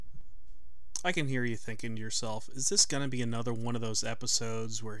I can hear you thinking to yourself, is this going to be another one of those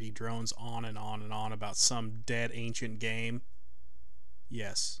episodes where he drones on and on and on about some dead ancient game?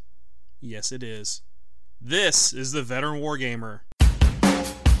 Yes. Yes, it is. This is the Veteran Wargamer.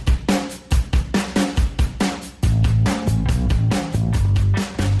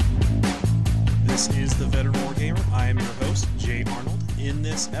 This is the Veteran Wargamer. I am your host, Jay Arnold. In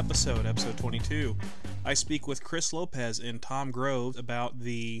this episode 22, I speak with Chris Lopez and Tom Grove about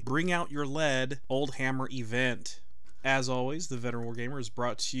the Bring Out Your Lead Old Hammer event. As always, the Veteran Wargamer is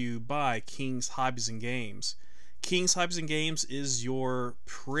brought to you by King's Hobbies and Games. King's Hobbies and Games is your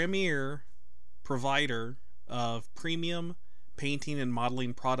premier provider of premium painting and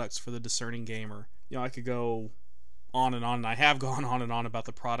modeling products for the discerning gamer. You know, I could go on, and I have gone on and on about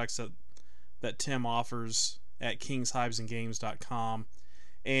the products that Tim offers at kingshobbiesandgames.com,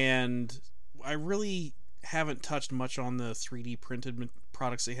 and I really haven't touched much on the 3D printed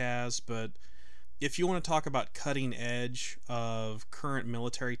products he has, but if you want to talk about cutting edge of current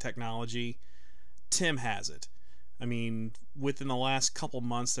military technology, Tim has it. I mean, within the last couple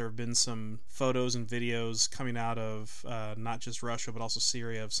months, there have been some photos and videos coming out of not just Russia, but also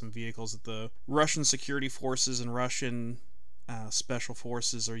Syria, of some vehicles that the Russian security forces and Russian special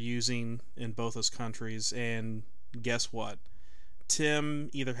forces are using in both those countries. And guess what? Tim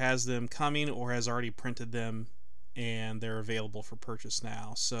either has them coming or has already printed them, and they're available for purchase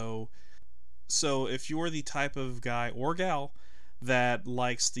now. So if you're the type of guy or gal that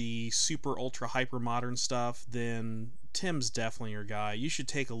likes the super ultra hyper modern stuff, then Tim's definitely your guy. You should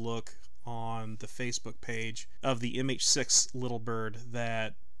take a look on the Facebook page of the MH6 Little Bird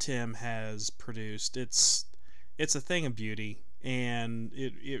that Tim has produced. It's a thing of beauty, and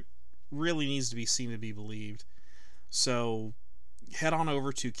it really needs to be seen to be believed. So head on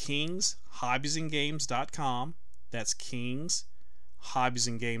over to kingshobbiesandgames.com. That's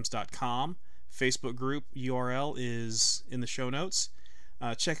kingshobbiesandgames.com. Facebook group URL is in the show notes.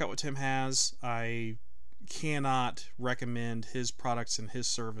 Check out what Tim has. I cannot recommend his products and his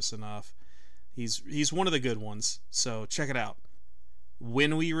service enough. He's one of the good ones, so check it out.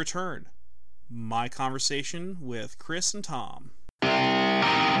 When we return, my conversation with Chris and Tom.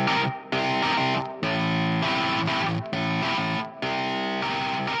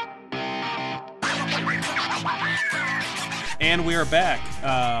 And we are back.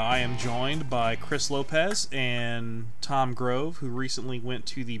 I am joined by Chris Lopez and Tom Grove, who recently went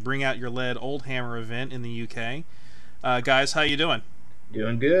to the Bring Out Your Lead Old Hammer event in the UK. Guys, how you doing?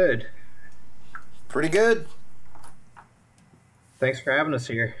 Doing good. Pretty good. Thanks for having us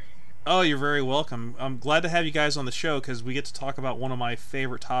here. Oh, you're very welcome. I'm glad to have you guys on the show because we get to talk about one of my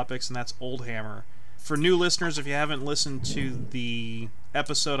favorite topics, and that's Old Hammer. For new listeners, if you haven't listened to the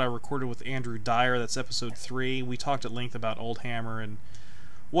episode I recorded with Andrew Dyer, that's episode 3, we talked at length about Old Hammer and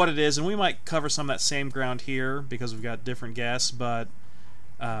what it is, and we might cover some of that same ground here because we've got different guests, but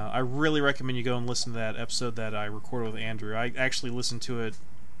I really recommend you go and listen to that episode that I recorded with Andrew. I actually listened to it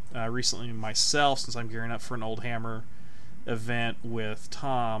recently myself since I'm gearing up for an Old Hammer event with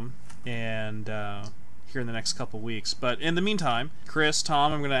Tom, and here in the next couple weeks. But in the meantime, Chris,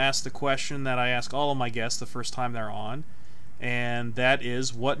 Tom, I'm going to ask the question that I ask all of my guests the first time they're on, and that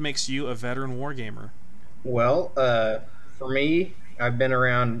is, what makes you a veteran wargamer? Well, for me, I've been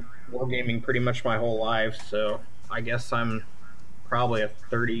around wargaming pretty much my whole life, so I guess I'm probably a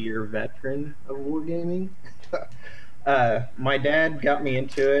 30-year veteran of wargaming. My dad got me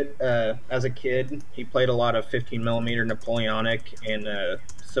into it as a kid. He played a lot of 15mm Napoleonic and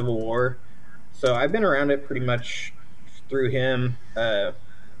Civil War. So I've been around it pretty much through him.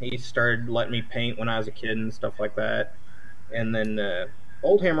 He started letting me paint when I was a kid and stuff like that. And then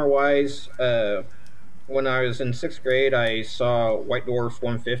Old Hammer-wise, when I was in 6th grade, I saw White Dwarf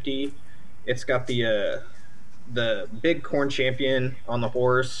 150. It's got the big Corn Champion on the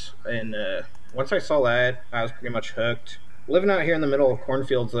horse, and once I saw that, I was pretty much hooked. Living out here in the middle of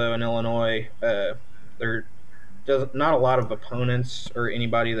cornfields, though, in Illinois, there's not a lot of opponents or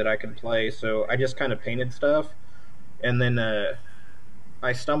anybody that I could play, so I just kind of painted stuff. And then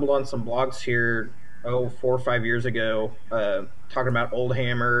I stumbled on some blogs here, 4 or 5 years ago, talking about Old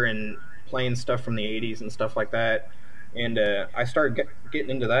Hammer and playing stuff from the 80s and stuff like that. And I started getting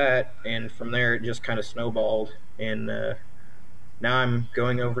into that, and from there it just kind of snowballed. And now I'm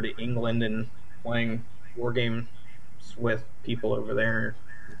going over to England and playing war games with people over there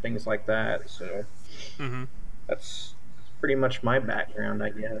and things like that. So that's pretty much my background, I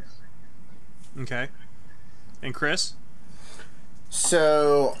guess. Okay. And Chris?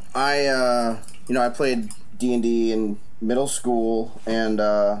 So I played D&D in middle school, and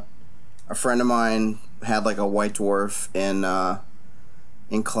a friend of mine had like a White Dwarf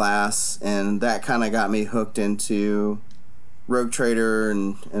in class, and that kind of got me hooked into Rogue Trader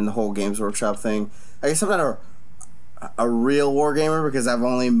and the whole Games Workshop thing. I guess I'm not a real wargamer because I've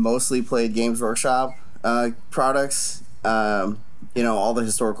only mostly played Games Workshop products. All the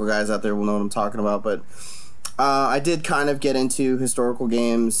historical guys out there will know what I'm talking about, but I did kind of get into historical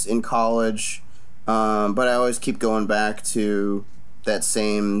games in college, but I always keep going back to that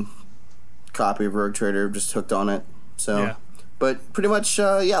same copy of Rogue Trader, just hooked on it. So, yeah. But pretty much,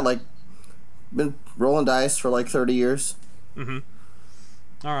 been rolling dice for like 30 years. Mm-hmm.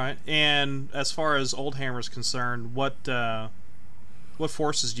 All right. And as far as Oldhammer is concerned, what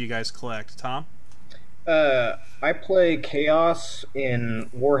forces do you guys collect, Tom? I play Chaos in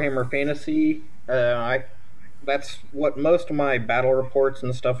Warhammer Fantasy. That's what most of my battle reports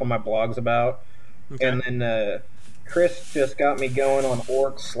and stuff on my blog's about. Okay. And then Chris just got me going on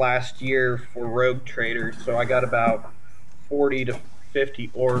Orcs last year for Rogue Trader, so I got about 40 to 50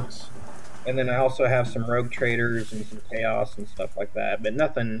 Orcs. And then I also have some Rogue Traders and some Chaos and stuff like that, but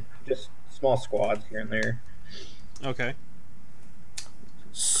nothing, just small squads here and there. Okay.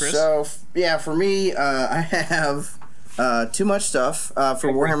 Chris? So, yeah, for me, I have too much stuff. For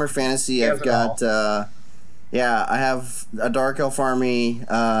Warhammer Fantasy, I've got, I have a Dark Elf army,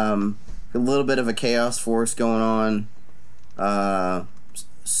 a little bit of a Chaos force going on,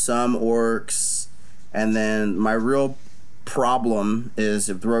 some Orcs, and then my real problem is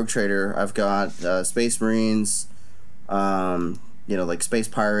with Rogue Trader, I've got Space Marines, like Space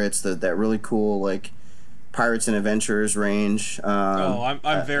Pirates, that really cool, like, Pirates and Adventurers range.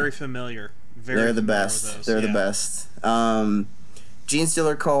 I'm very familiar. They're the best. They're the best. Gene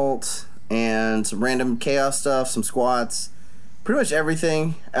Stealer Cult and some random Chaos stuff, some squats, pretty much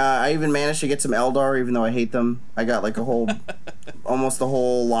everything. I even managed to get some Eldar, even though I hate them. I got like a whole, almost a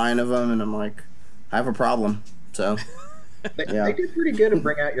whole line of them, and I'm like, I have a problem. So, they did pretty good to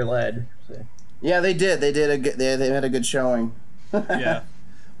bring out your lead. So. Yeah, they did. They had a good showing. Yeah.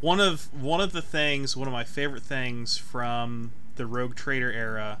 One of my favorite things from the Rogue Trader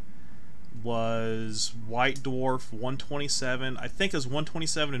era was White Dwarf 127. I think it was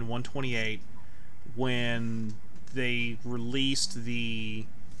 127 and 128 when they released the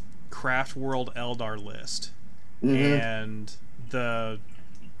Craft World Eldar list. Mm-hmm. And the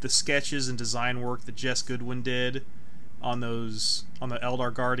sketches and design work that Jess Goodwin did on the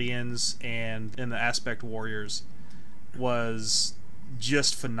Eldar Guardians and the Aspect Warriors was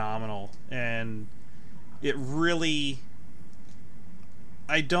just phenomenal. And it really,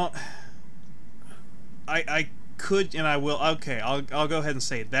 I could and I will, okay, I'll go ahead and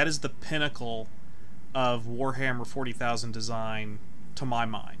say it. That is the pinnacle of Warhammer 40,000 design to my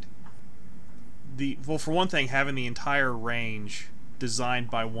mind. For one thing, having the entire range designed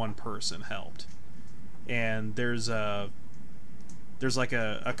by one person helped, and there's like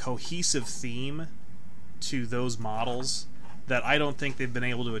a cohesive theme to those models that I don't think they've been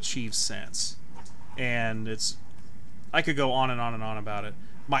able to achieve since. And I could go on and on and on about it.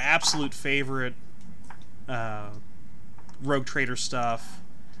 My absolute favorite Rogue Trader stuff,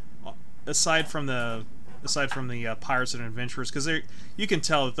 aside from the Pirates and Adventurers, because you can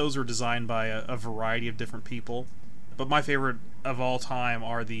tell that those were designed by a variety of different people. But my favorite of all time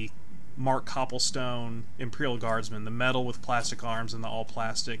are the Mark Copplestone Imperial Guardsmen, the metal with plastic arms and the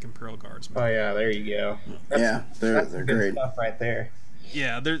all-plastic Imperial Guardsmen. Oh yeah, there you go. They're good great stuff right there.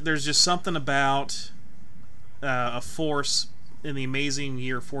 Yeah, there's just something about a force in the amazing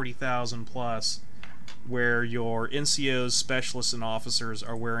year 40,000 plus, where your NCOs, specialists, and officers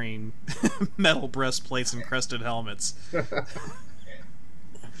are wearing metal breastplates and crested helmets.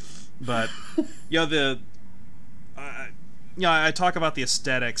 But I talk about the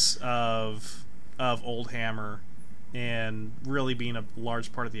aesthetics of Oldhammer and really being a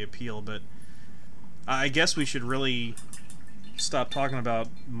large part of the appeal, but I guess we should really stop talking about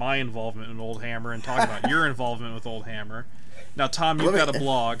my involvement in Oldhammer and talk about your involvement with Oldhammer. Now, Tom, you've got a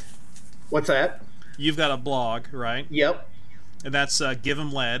blog. What's that? You've got a blog, right? Yep. And that's Give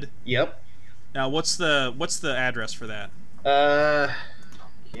 'em Lead. Yep. Now, what's the address for that?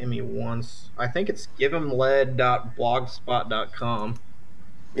 Give me once. I think it's giveemlead.blogspot.com.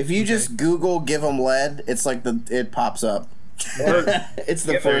 If you just Google "Give 'em Lead," it's like it pops up. It's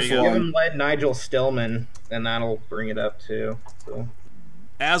the first one. Give 'em Lead Nigel Stillman, and that'll bring it up too. So.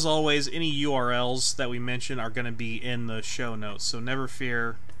 As always, any URLs that we mention are going to be in the show notes, so never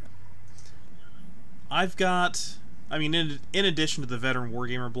fear. In addition to the Veteran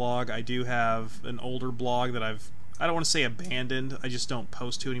Wargamer blog, I do have an older blog that I don't want to say abandoned, I just don't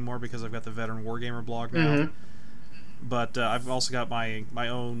post to anymore because I've got the Veteran Wargamer blog now. Mm-hmm. But I've also got my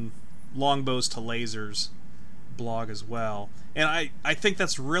own Longbows to Lasers blog as well. And I think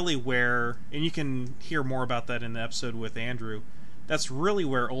that's really where, and you can hear more about that in the episode with Andrew, that's really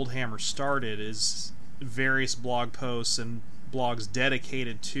where Old Hammer started, is various blog posts and blogs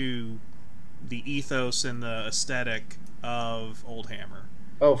dedicated to the ethos and the aesthetic of Old Hammer.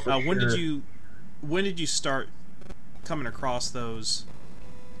 Oh, for when sure. when did you start coming across those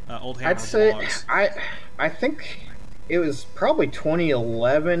Old Hammer I'd say blogs? I think it was probably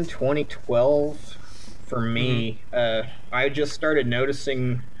 2011, 2012 for me. I just started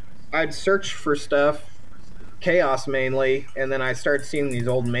noticing. I'd search for stuff, Chaos mainly, and then I started seeing these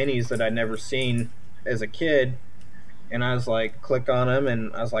old minis that I'd never seen as a kid, and I was like, click on them,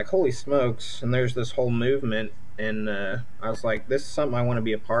 and I was like, holy smokes! And there's this whole movement, and I was like, this is something I want to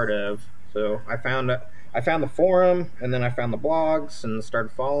be a part of. So I found the forum, and then I found the blogs, and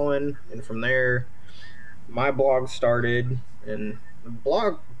started following, and from there, my blog started, and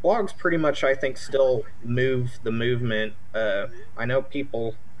blogs pretty much I think still move the movement. I know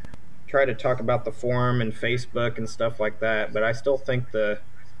people try to talk about the forum and Facebook and stuff like that, but I still think the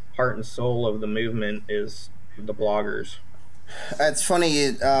heart and soul of the movement is the bloggers. It's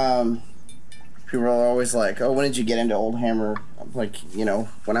funny. People are always like, "Oh, when did you get into Old Hammer?" I'm like,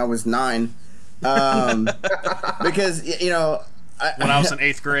 when I was 9, because When I was in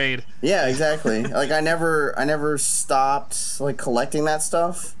 8th grade. Yeah, exactly. Like I never stopped like collecting that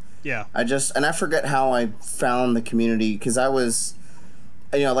stuff. Yeah. I forget how I found the community, because I was,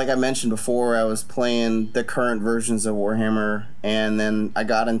 like I mentioned before, I was playing the current versions of Warhammer, and then I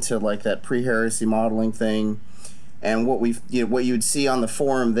got into like that pre-heresy modeling thing, and what you would see on the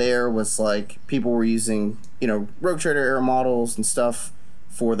forum there was like people were using Rogue Trader era models and stuff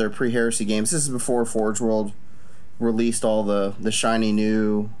for their pre-heresy games. This is before Forge World released all the shiny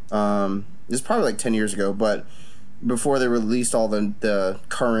new. This is probably like 10 years ago, but before they released all the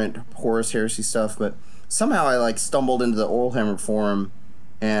current Horus Heresy stuff. But somehow I like stumbled into the Old Hammer forum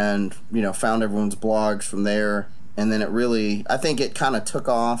and found everyone's blogs from there, and then I think it kind of took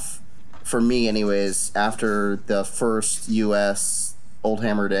off for me anyways after the first U.S. Old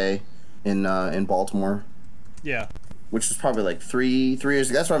Hammer Day in Baltimore. Yeah. Which was probably like three years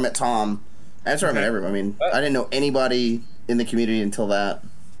ago. That's where I met Tom. That's where I met everyone. I mean, I didn't know anybody in the community until that.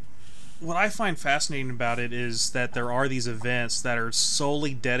 What I find fascinating about it is that there are these events that are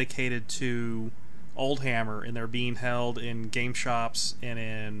solely dedicated to Old Hammer, and they're being held in game shops and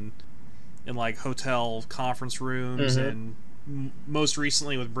in like hotel conference rooms, and most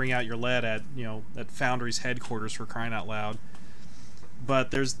recently with Bring Out Your Lead at Foundry's headquarters, for crying out loud. But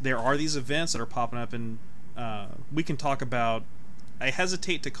there are these events that are popping up, and we can talk about. I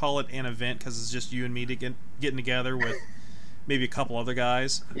hesitate to call it an event because it's just you and me getting together with maybe a couple other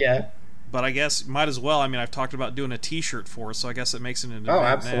guys. Yeah. But I guess might as well. I mean, I've talked about doing a T-shirt for us, so I guess it makes it an event. Oh,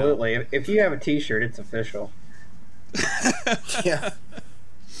 absolutely. Now. If you have a T-shirt, it's official. Yeah.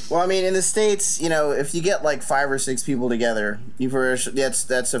 Well, I mean, in the States, if you get like 5 or 6 people together,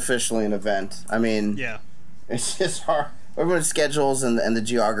 that's officially an event. I mean, yeah, it's just hard. Everyone's schedules and the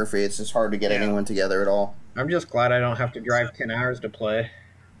geography, it's just hard to get anyone together at all. I'm just glad I don't have to drive 10 hours to play.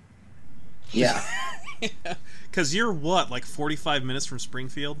 Yeah. Because you're like 45 minutes from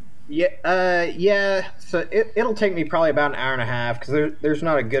Springfield? Yeah. So it'll take me probably about an hour and a half, because there's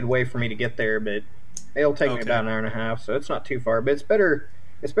not a good way for me to get there, but it'll take me about an hour and a half, so it's not too far. But it's better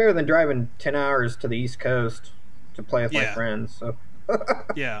than driving 10 hours to the East Coast to play with my friends. So.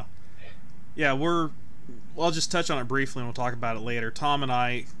 Yeah. I'll just touch on it briefly and we'll talk about it later. Tom and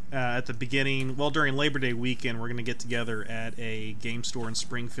I, at the beginning, during Labor Day weekend, we're going to get together at a game store in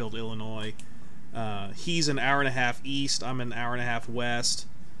Springfield, Illinois. He's an hour and a half east, I'm an hour and a half west,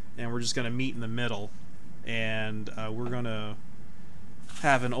 and we're just going to meet in the middle. And we're going to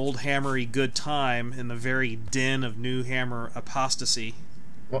have an Old Hammery good time in the very den of New Hammer apostasy.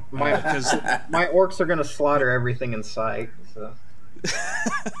 Well, my orcs are going to slaughter everything in sight, so...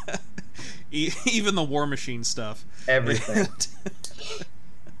 Even the War Machine stuff. Everything.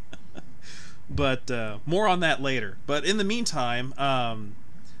 But more on that later. But in the meantime,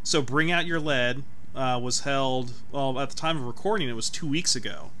 so Bring Out Your Lead was held, at the time of recording, it was 2 weeks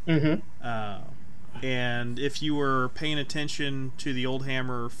ago. Mm-hmm. And if you were paying attention to the Old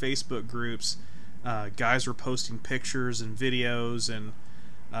Hammer Facebook groups, guys were posting pictures and videos and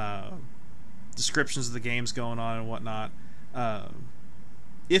descriptions of the games going on and whatnot.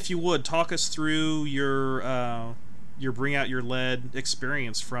 If you would, talk us through your Bring Out Your Lead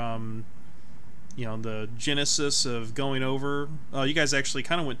experience from, the genesis of going over. You guys actually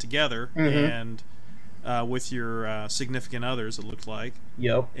kind of went together, and with your significant others, it looked like.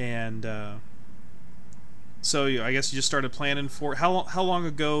 Yep. And so I guess you just started planning for it. How long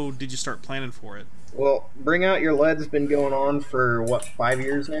ago did you start planning for it? Well, Bring Out Your Lead's been going on for, what, 5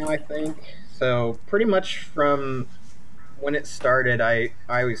 years now, I think? So, pretty much from when it started, I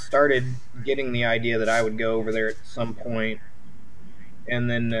started getting the idea that I would go over there at some point. And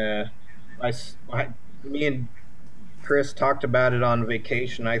then me and Chris talked about it on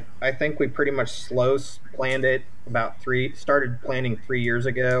vacation. I think we pretty much planned it started planning 3 years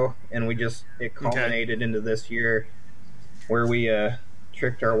ago, and it Okay. culminated into this year where we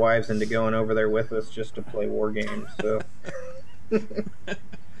tricked our wives into going over there with us just to play war games. So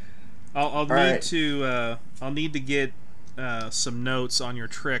I'll All need right. to get some notes on your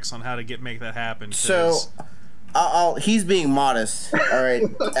tricks on how to make that happen. So, 'Cause he's being modest. All right.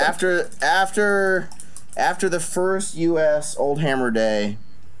 After the first U.S. Old Hammer Day,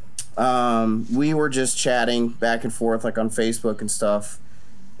 we were just chatting back and forth like on Facebook and stuff.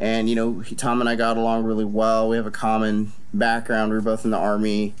 And Tom and I got along really well. We have a common background. We were both in the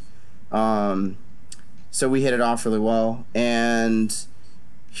Army, so we hit it off really well. And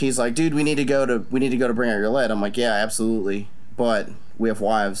he's like, "Dude, we need to go to Bring Out Your Lead." I'm like, "Yeah, absolutely, but we have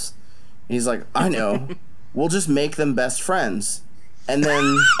wives." And he's like, "I know. We'll just make them best friends, and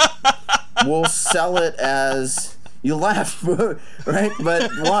then we'll sell it as." You laugh, right?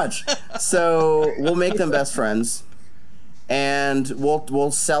 But watch. So we'll make them best friends, and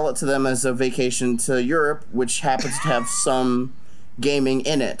we'll sell it to them as a vacation to Europe, which happens to have some gaming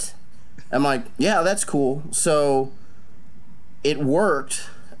in it. I'm like, yeah, that's cool. So it worked,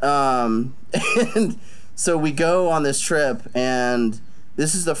 and so we go on this trip, and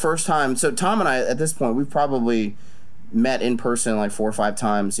this is the first time. So Tom and I, at this point, we've probably met in person like 4 or 5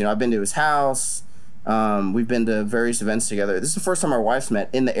 times. I've been to his house. We've been to various events together. This is the first time our wives met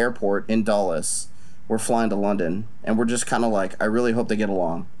in the airport in Dulles. We're flying to London, and we're just kind of like, I really hope they get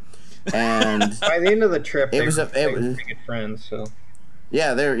along. And by the end of the trip, it was they were pretty good friends. So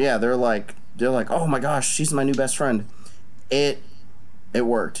they're like, oh my gosh, she's my new best friend. It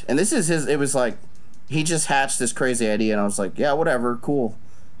worked, and this is his. It was like he just hatched this crazy idea, and I was like, yeah, whatever, cool,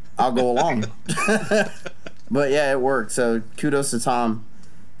 I'll go along. But yeah, it worked. So kudos to Tom.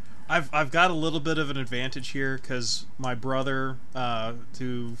 I've got a little bit of an advantage here because my brother,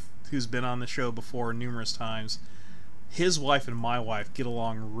 who's been on the show before numerous times, his wife and my wife get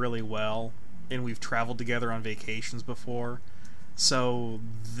along really well, and we've traveled together on vacations before. So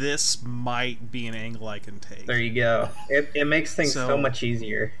this might be an angle I can take. there you go. It makes things so much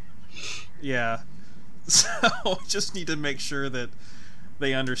easier. Yeah. So just need to make sure that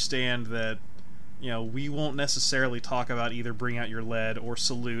they understand that we won't necessarily talk about either Bring Out Your Lead or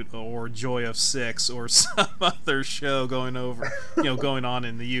Salute or Joy of Six or some other show going on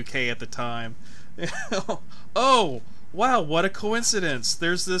in the UK at the time. Oh, wow, what a coincidence.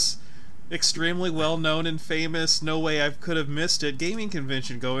 There's this extremely well-known and famous, no way I could have missed it, gaming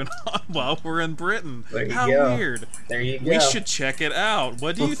convention going on while we're in Britain. There you How go. weird. There you go. We should check it out.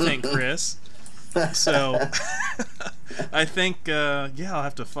 What do you think, Chris? So, I think, I'll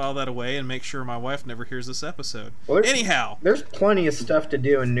have to file that away and make sure my wife never hears this episode. Well, anyhow, there's plenty of stuff to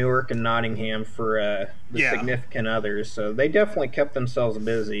do in Newark and Nottingham for the significant others, so they definitely kept themselves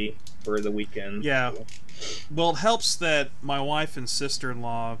busy for the weekend. Yeah. Well, it helps that my wife and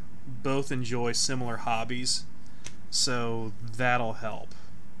sister-in-law both enjoy similar hobbies, so that'll help.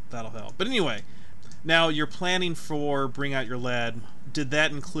 But anyway, now you're planning for Bring Out Your Lead. Did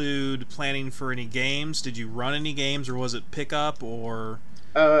that include planning for any games? Did you run any games, or was it pickup, or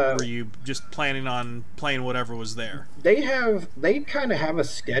were you just planning on playing whatever was there? They kind of have a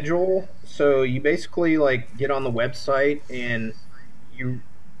schedule, so you basically like get on the website and you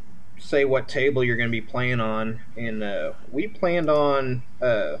say what table you're going to be playing on, and we planned on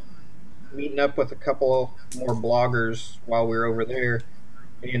meeting up with a couple more bloggers while we were over there,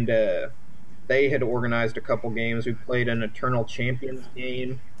 and they had organized a couple games. We played an Eternal Champions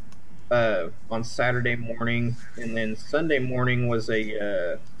game on Saturday morning, and then Sunday morning was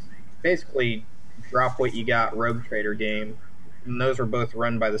a basically drop what you got Rogue Trader game. And those were both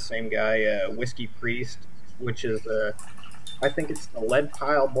run by the same guy, Whiskey Priest, which is I think it's the Lead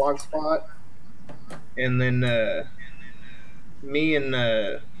Pile blogspot. And then me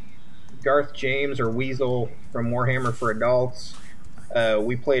and Garth James, or Weasel from Warhammer for Adults,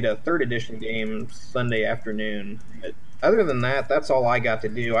 we played a 3rd edition game Sunday afternoon. But other than that, that's all I got to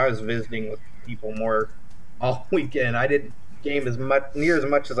do. I was visiting with people more all weekend. I didn't game near as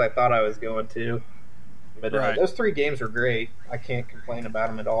much as I thought I was going to. But Right. Those 3 games were great. I can't complain about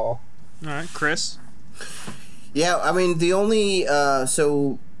them at all. All right, Chris? Yeah, I mean, the only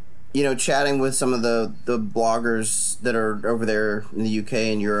chatting with some of the bloggers that are over there in the UK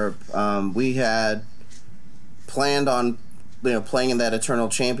and Europe, we had planned on playing in that Eternal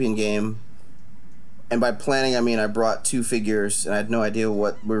Champion game, and by planning, I mean I brought 2 figures, and I had no idea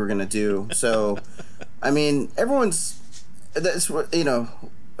what we were gonna do. So, I mean, that's what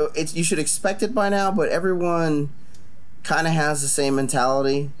it's, you should expect it by now, but everyone kind of has the same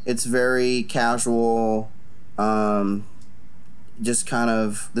mentality. It's very casual, just kind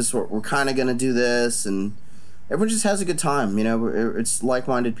of this. We're kind of gonna do this, and everyone just has a good time. It's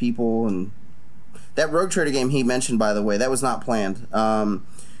like-minded people, and that Rogue Trader game he mentioned, by the way, that was not planned.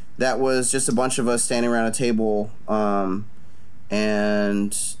 That was just a bunch of us standing around a table, and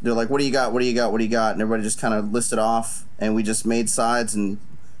they're like, "What do you got? What do you got? What do you got?" And everybody just kind of listed off, and we just made sides and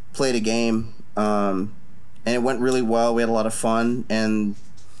played a game, and it went really well. We had a lot of fun, and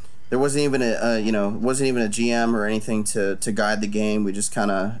there wasn't even a GM or anything to guide the game. We just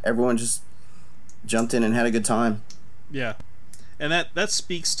everyone just jumped in and had a good time. Yeah, and that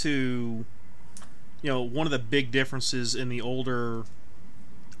speaks to one of the big differences in the older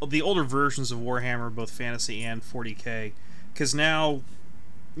versions of Warhammer, both Fantasy and 40K, because now,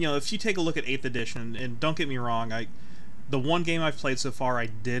 if you take a look at 8th edition, and don't get me wrong, the one game I've played so far I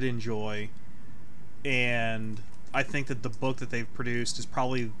did enjoy, and I think that the book that they've produced is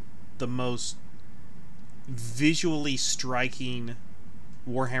probably the most visually striking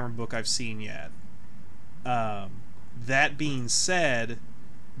Warhammer book I've seen yet. That being said,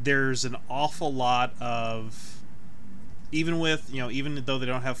 there's an awful lot of, even though they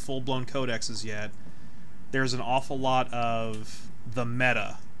don't have full-blown codexes yet, there's an awful lot of the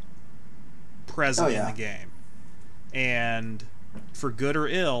meta present in the game. And for good or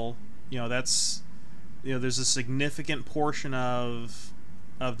ill, there's a significant portion of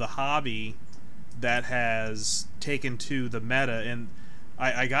the hobby that has taken to the meta, and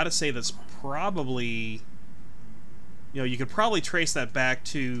I gotta say that's probably, you could probably trace that back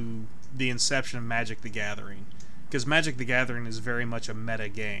to the inception of Magic the Gathering, because Magic the Gathering is very much a meta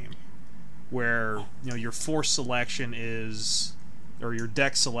game, where your force selection or your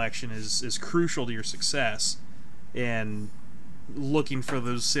deck selection is crucial to your success, and looking for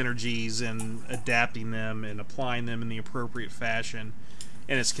those synergies and adapting them and applying them in the appropriate fashion.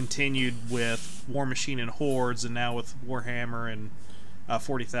 And it's continued with War Machine and Hordes, and now with Warhammer and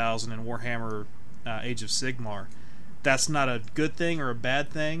 40,000 and Warhammer Age of Sigmar. That's not a good thing or a bad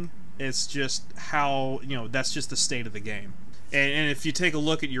thing. It's just how, that's just the state of the game. And if you take a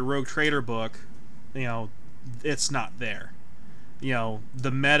look at your Rogue Trader book, it's not there.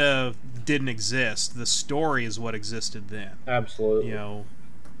 The meta didn't exist. The story is what existed then. Absolutely.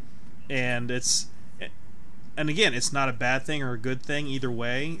 And again, it's not a bad thing or a good thing either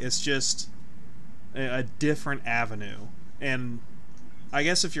way. It's just a different avenue. And I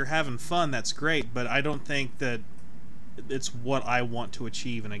guess if you're having fun, that's great, but I don't think that it's what I want to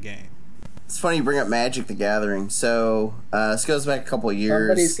achieve in a game. It's funny you bring up Magic the Gathering. So this goes back a couple of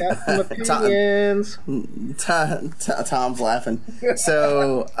years. Somebody's got some opinions. Tom's laughing.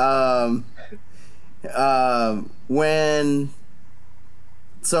 So I'm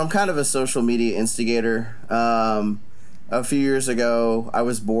kind of a social media instigator. A few years ago, I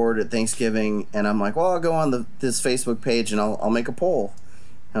was bored at Thanksgiving, and I'm like, well, I'll go on this Facebook page and I'll make a poll.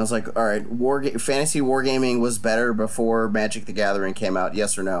 And I was like, all right, fantasy wargaming was better before Magic the Gathering came out,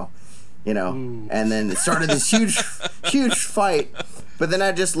 yes or no? Ooh. And then it started this huge fight. But then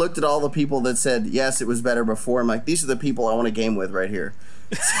I just looked at all the people that said, yes, it was better before. I'm like, these are the people I want to game with right here.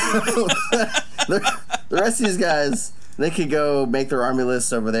 So the rest of these guys, they could go make their army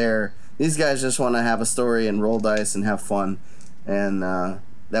lists over there. These guys just want to have a story and roll dice and have fun. And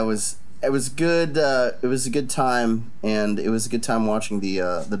it was good. It was a good time, and it was a good time watching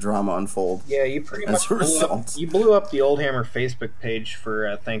the drama unfold. Yeah, you pretty much blew up the Oldhammer Facebook page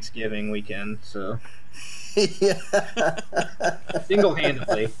for Thanksgiving weekend. So yeah,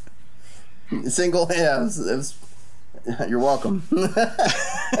 single-handedly. You're welcome.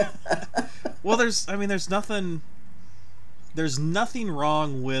 Well, there's nothing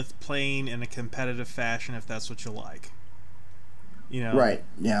wrong with playing in a competitive fashion if that's what you like. Right?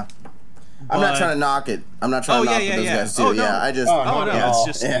 Yeah. I'm not trying to knock it. I'm not trying to knock what those guys do. Oh, no. Yeah, I just. It's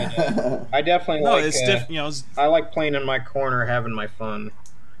just. Yeah. I definitely like. It's different. I like playing in my corner, having my fun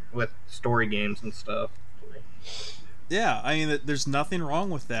with story games and stuff. Yeah, I mean, there's nothing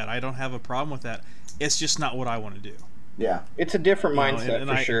wrong with that. I don't have a problem with that. It's just not what I want to do. Yeah, it's a different mindset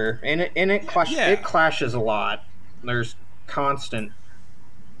for sure, and it clashes a lot. There's constant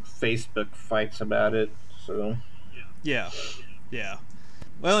Facebook fights about it. So. Yeah.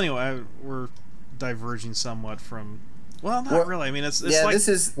 Well, anyway, we're diverging somewhat from. Well, not really. I mean, it's like this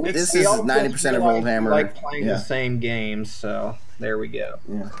is 90% of Oldhammer. Like playing the same games, so there we go.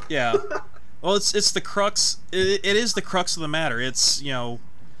 Yeah. Well, it's the crux. It is the crux of the matter. It's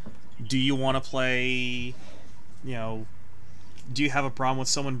do you want to play, do you have a problem with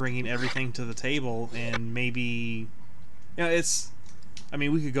someone bringing everything to the table and maybe,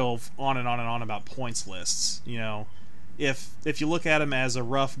 we could go on and on and on about points lists. If you look at them as a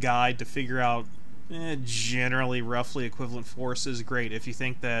rough guide to figure out generally roughly equivalent forces, great. If you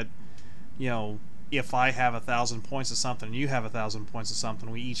think that, if I have 1,000 points of something and you have 1,000 points of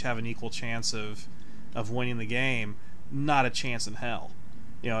something, we each have an equal chance of winning the game, not a chance in hell.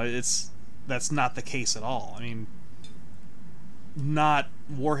 That's not the case at all. Not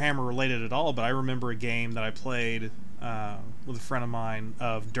Warhammer related at all, but I remember a game that I played with a friend of mine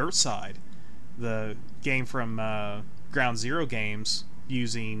of Dirtside, the game from Ground Zero Games,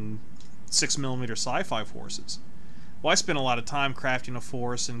 using 6mm sci-fi forces. Well, I spent a lot of time crafting a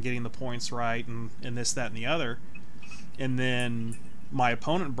force and getting the points right and this, that, and the other. And then my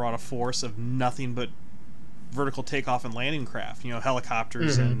opponent brought a force of nothing but vertical takeoff and landing craft,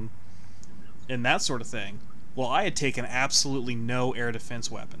 helicopters and that sort of thing. Well, I had taken absolutely no air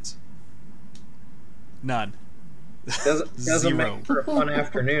defense weapons. None. Doesn't make for a fun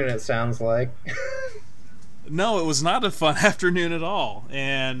afternoon, it sounds like. No, it was not a fun afternoon at all.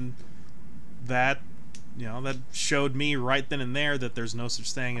 And that showed me right then and there that there's no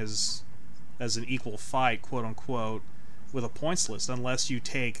such thing as an equal fight, quote unquote, with a points list, unless you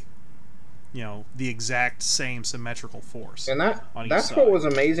take the exact same symmetrical force. And that's what was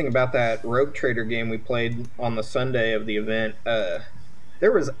amazing about that Rogue Trader game we played on the Sunday of the event.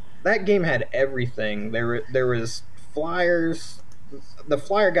 That game had everything. There was flyers. The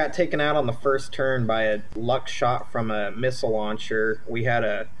flyer got taken out on the first turn by a luck shot from a missile launcher. We had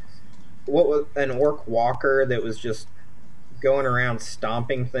an orc walker that was just going around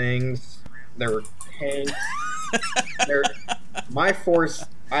stomping things. There were tanks. My force,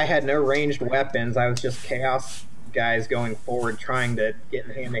 I had no ranged weapons. I was just chaos guys going forward trying to get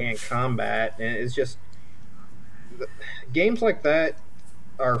in hand-to-hand combat. And it's just... games like that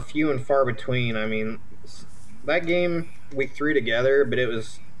are few and far between. That game we threw together, but it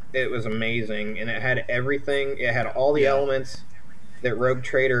was amazing. And it had everything. It had all the elements that Rogue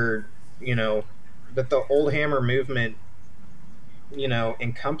Trader, that the Old Hammer movement,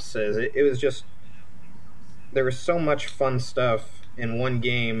 encompasses. It was just... there was so much fun stuff in one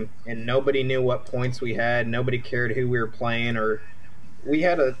game, and nobody knew what points we had. Nobody cared who we were playing, or we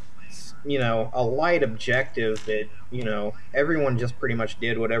had a light objective that, everyone just pretty much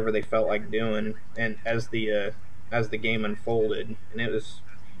did whatever they felt like doing, and as the game unfolded. And it was,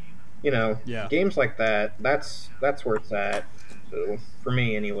 games like that, that's where it's at. So, for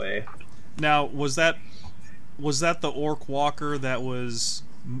me anyway. Now, was that the Orc Walker that was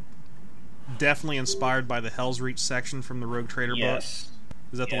definitely inspired by the Hell's Reach section from the Rogue Trader book? Is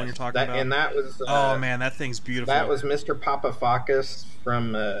that the one you're talking about? And that was... oh, man, that thing's beautiful. That was Mr. Papafakis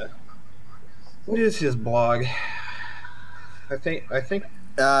from... what is his blog? I think...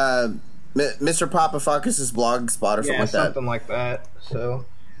 Mr. Papafakis' blog spot or something like that. Yeah, something like that. So...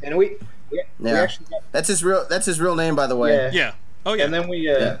 and we actually got... That's his real name, by the way. Yeah. Oh, yeah. And then we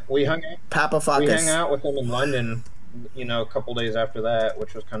hung out... Papafakis. We hung out with him in London, a couple days after that,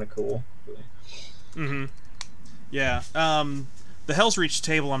 which was kind of cool. Mm-hmm. Yeah. The Hell's Reach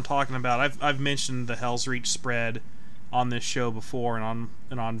table I'm talking about, I've mentioned the Hell's Reach spread on this show before and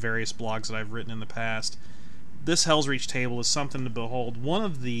on various blogs that I've written in the past. This Hell's Reach table is something to behold. One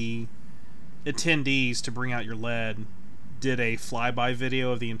of the attendees to Bring Out Your Lead did a flyby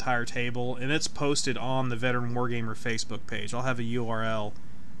video of the entire table, and it's posted on the Veteran Wargamer Facebook page. I'll have a URL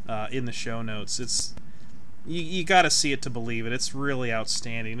in the show notes. It's you got to see it to believe it. It's really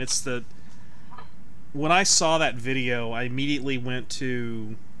outstanding. When I saw that video, I immediately went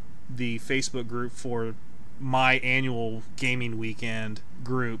to the Facebook group for my annual gaming weekend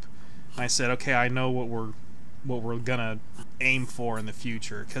group. And I said, okay, I know what we're gonna aim for in the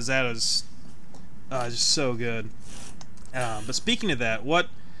future, because that is just so good. But speaking of that,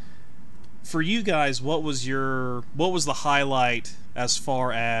 for you guys, what was the highlight as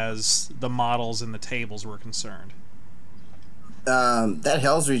far as the models and the tables were concerned? That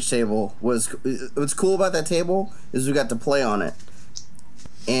Hell's Reach table what's cool about that table is we got to play on it.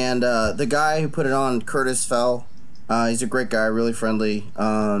 And the guy who put it on, Curtis Fell, he's a great guy, really friendly.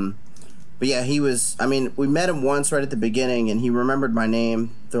 But yeah, we met him once right at the beginning, and he remembered my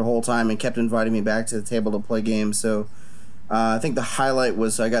name the whole time and kept inviting me back to the table to play games. So I think the highlight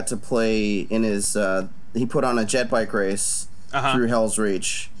was I got to play in his, he put on a jet bike race through Hell's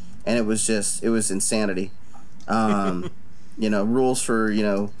Reach, and it was insanity. Rules for,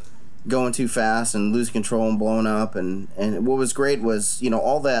 going too fast and losing control and blowing up. And what was great was,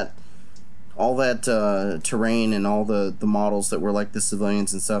 all that all that terrain and all the models that were like the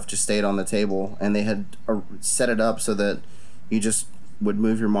civilians and stuff just stayed on the table, and they had set it up so that you just would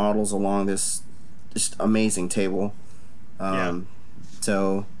move your models along this just amazing table.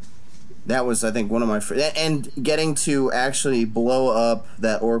 So that was, I think, one of my and getting to actually blow up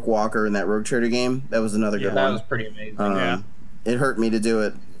that Orc Walker in that Rogue Trader game, that was another good one. That was pretty amazing. It hurt me to do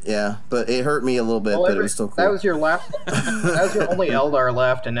it. Yeah, but it hurt me a little bit, but it was still cool. That was your last. That was your only Eldar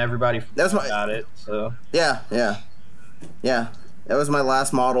left, and everybody got it. So yeah. That was my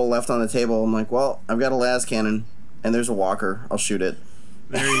last model left on the table. I'm like, well, I've got a las cannon, and there's a walker. I'll shoot it.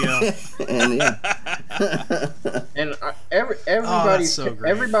 There you go. And yeah. And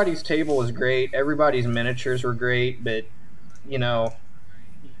everybody's table was great. Everybody's miniatures were great, but you know,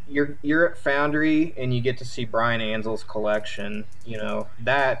 you're at Foundry and you get to see Brian Ansel's collection. You know,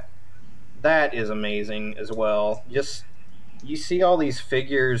 that is amazing as well. Just you see all these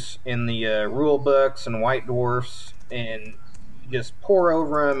figures in the rule books and White Dwarfs, and you just pour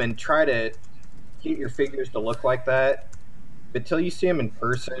over them and try to get your figures to look like that. But till you see them in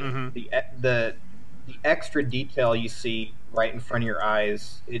person, the extra detail you see right in front of your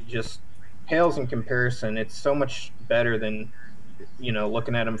eyes, it just pales in comparison. It's so much better than, you know,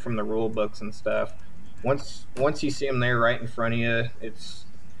 looking at them from the rule books and stuff. Once you see them there right in front of you, it's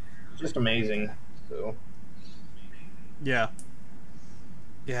just amazing. So yeah,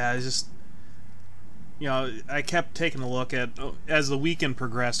 it's just, you know, I kept taking a look at, as the weekend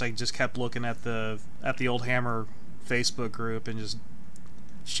progressed, I just kept looking at the Old Hammer Facebook group and just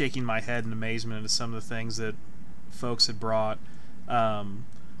shaking my head in amazement at some of the things that folks had brought.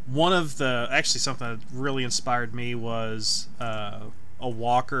 One of the, actually something that really inspired me was a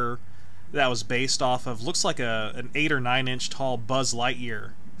walker that was based off of, looks like an 8 or 9 inch tall Buzz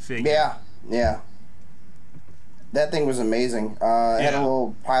Lightyear figure. Yeah. That thing was amazing. It had a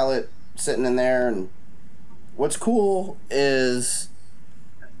little pilot sitting in there, and what's cool is,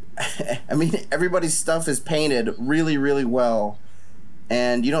 I mean, everybody's stuff is painted really, really well,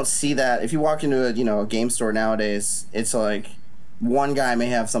 and you don't see that. If you walk into a game store nowadays, it's like one guy may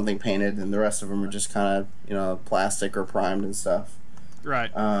have something painted, and the rest of them are just kind of plastic or primed and stuff.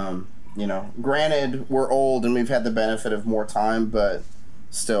 Right. Granted, we're old and we've had the benefit of more time, but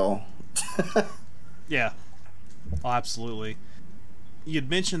still. Yeah. Oh, absolutely. You'd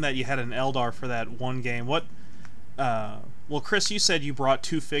mentioned that you had an Eldar for that one game. What? Well, Chris, you said you brought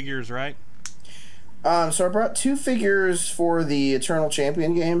 2 figures, right? So I brought 2 figures for the Eternal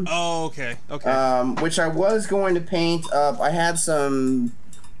Champion game. Oh, okay. Which I was going to paint up. I had some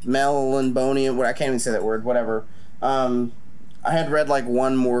Melonbonian, I can't even say that word, whatever. I had read like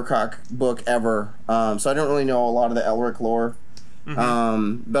one Moorcock book ever, so I don't really know a lot of the Elric lore.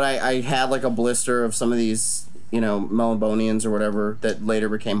 But I had like a blister of some of these, Melonbonians or whatever that later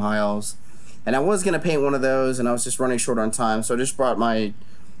became High Elves. And I was going to paint one of those, and I was just running short on time, so I just brought my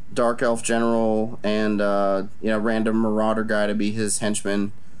Dark Elf General and random Marauder guy to be his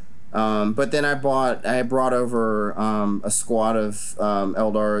henchman. But then I brought over a squad of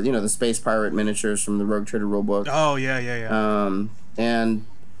Eldar, the Space Pirate miniatures from the Rogue Trader rulebook. Oh yeah. And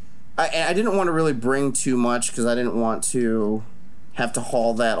I didn't want to really bring too much because I didn't want to have to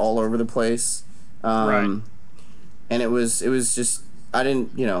haul that all over the place. Right. And it was just, I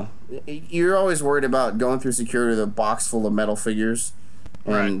didn't, you're always worried about going through security with a box full of metal figures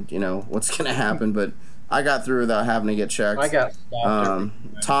and, what's going to happen. But I got through without having to get checked. I got stopped.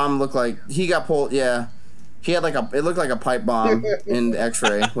 Tom looked like he got pulled. Yeah. He had it looked like a pipe bomb in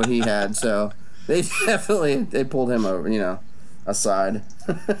X-ray, what he had. So they pulled him over, aside.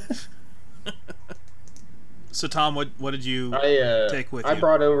 So Tom, what did you take with you? I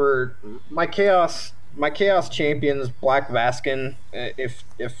brought over my Chaos Champions, Black Vaskin. If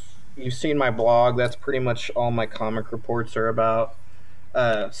you've seen my blog, that's pretty much all my comic reports are about.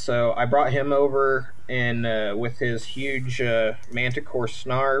 So I brought him over, and with his huge Manticore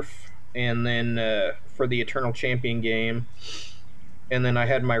Snarf, and then for the Eternal Champion game, and then I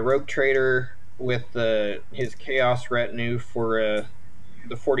had my Rogue Trader with his Chaos Retinue for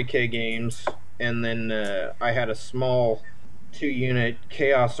the 40K games, and then I had a small 2-unit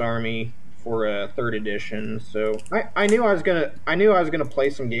Chaos Army for 3rd edition. So I knew I was gonna play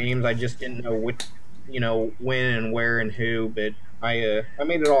some games. I just didn't know when and where and who, but I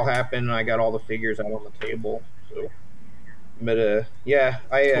made it all happen, and I got all the figures out on the table. So, but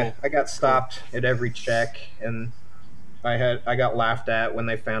I got stopped at every check, and I got laughed at when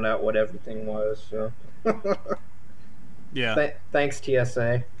they found out what everything was. So, yeah. Thanks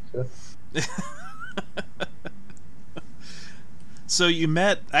TSA. So you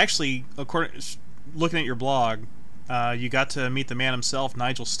met, actually, looking at your blog, You got to meet the man himself,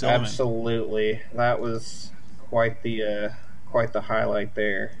 Nigel Stillman. Absolutely, that was quite the highlight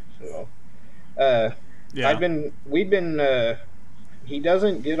there. So, Yeah. we've been. He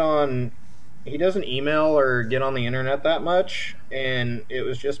doesn't get on. He doesn't email or get on the internet that much, and it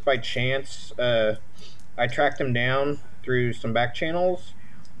was just by chance. I tracked him down through some back channels,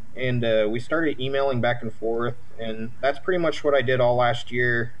 and we started emailing back and forth, and that's pretty much what I did all last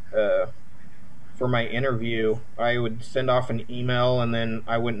year. For my interview, I would send off an email, and then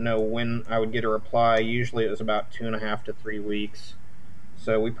I wouldn't know when I would get a reply. Usually, it was about 2.5 to 3 weeks.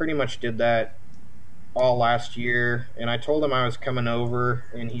 So we pretty much did that all last year, and I told him I was coming over,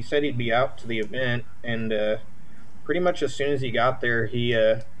 and he said he'd be out to the event, and pretty much as soon as he got there, he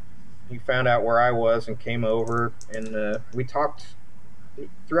found out where I was and came over, and we talked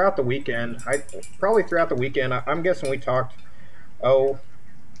throughout the weekend. I'm guessing we talked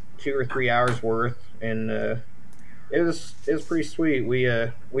 2 or 3 hours worth, and it was pretty sweet.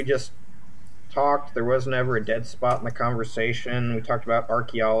 We just talked. There wasn't ever a dead spot in the conversation. We talked about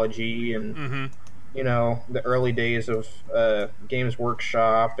archaeology and Mm-hmm. the early days of Games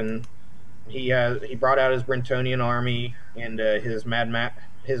Workshop, and he brought out his Brentonian army and his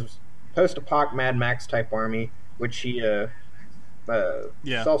his post-apoc Mad Max type army, which he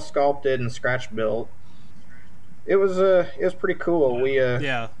Yeah. self-sculpted and scratch built. It was pretty cool. We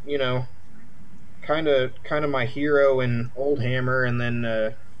Yeah. kind of my hero in Oldhammer, and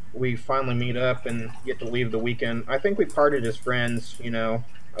then we finally meet up and get to leave the weekend. I think we parted as friends. He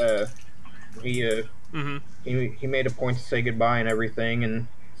Mm-hmm. he made a point to say goodbye and everything, and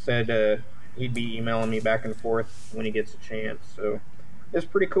said he'd be emailing me back and forth when he gets a chance. So it's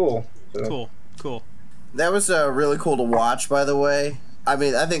pretty cool. So, Cool. That was really cool to watch, by the way. I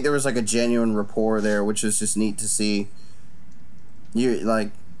mean, I think there was like a genuine rapport there, which was just neat to see. It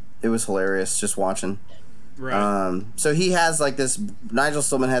was hilarious just watching. Right. So he has like this. Nigel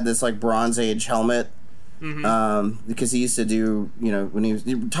Stillman had this like Bronze Age helmet. Mm-hmm. Because he used to do, when he was.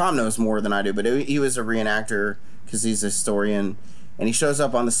 Tom knows more than I do, but he was a reenactor because he's a historian. And he shows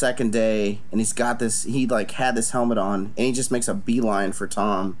up on the second day, and he's got this. He like had this helmet on, and he just makes a beeline for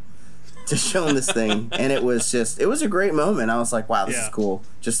Tom to show him this thing. And it was a great moment. I was like, wow, this is cool,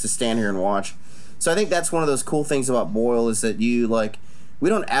 just to stand here and watch. So I think that's one of those cool things about Boyle is that we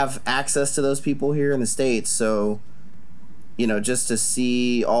don't have access to those people here in the States, so just to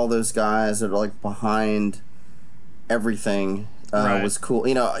see all those guys that are like behind everything Right. was cool.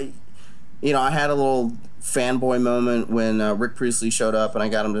 I had a little fanboy moment when Rick Priestley showed up and I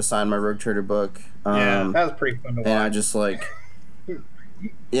got him to sign my Rogue Trader book. Yeah. that was pretty fun to watch. And I just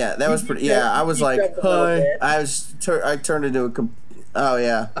that was pretty. Yeah, I was You like, felt a little hi. bit. I turned into a. Oh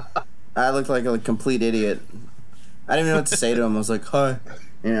yeah, I looked like a complete idiot. I didn't even know what to say to him. I was like, hi.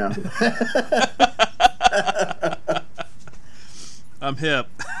 Yeah. I'm hip.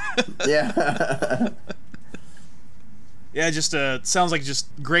 Yeah. Yeah, just sounds like just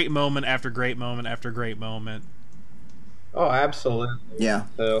great moment after great moment after great moment. Oh, absolutely. Yeah.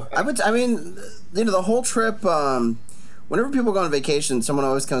 So The whole trip, whenever people go on vacation, someone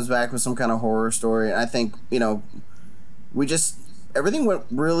always comes back with some kind of horror story. And I think, everything went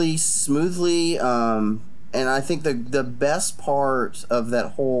really smoothly. And I think the best part of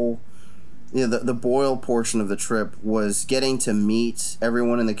that whole, the Boyle portion of the trip was getting to meet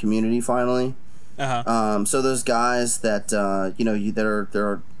everyone in the community finally. Uh-huh. So those guys that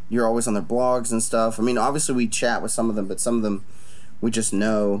you're always on their blogs and stuff. I mean, obviously we chat with some of them, but some of them we just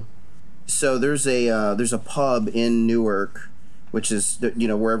know. So there's a pub in Newark, which is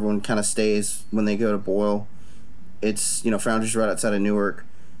where everyone kind of stays when they go to Boyle. It's Foundry's right outside of Newark,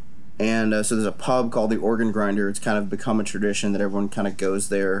 and so there's a pub called the Organ Grinder. It's kind of become a tradition that everyone kind of goes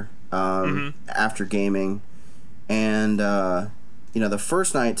there after gaming, and the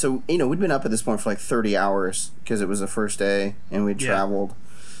first night. So we'd been up at this point for like 30 hours because it was the first day and we'd traveled.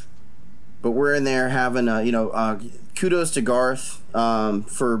 But we're in there having kudos to Garth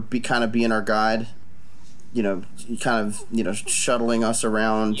for kind of being our guide. Shuttling us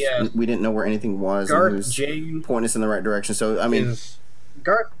around. Yeah. We didn't know where anything was. Garth And he was James pointing us in the right direction. So I mean,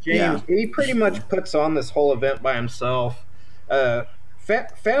 Garth James. Yeah. He pretty much puts on this whole event by himself.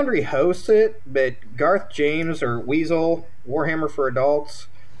 Foundry hosts it, but Garth James or Weasel Warhammer for Adults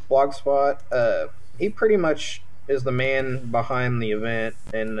Blogspot. He pretty much is the man behind the event,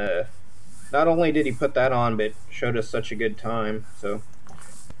 and not only did he put that on, but showed us such a good time. So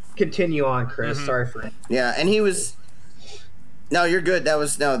continue on, Chris. Mm-hmm. Sorry for yeah, and he was. No, you're good. That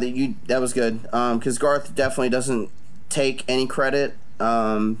was good. Because Garth definitely doesn't take any credit.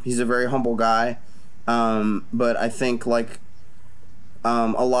 He's a very humble guy. But I think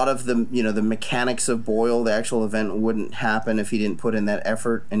A lot of the the mechanics of Boyle, the actual event, wouldn't happen if he didn't put in that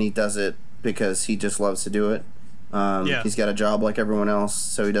effort, and he does it because he just loves to do it. He's got a job like everyone else,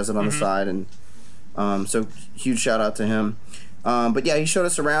 so he does it on the side, and so huge shout out to him. But yeah, he showed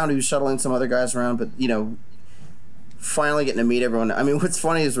us around. He was shuttling some other guys around, but finally getting to meet everyone. I mean, what's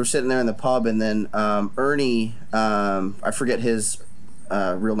funny is we're sitting there in the pub, and then Ernie, I forget his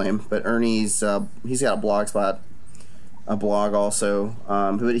real name, but Ernie's he's got a blog spot, a blog also.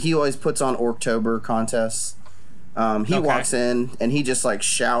 But he always puts on Orktober contests. He walks in and he just like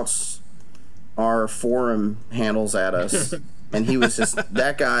shouts our forum handles at us, and he was just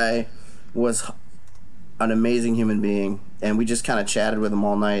that guy was an amazing human being, and we just kind of chatted with him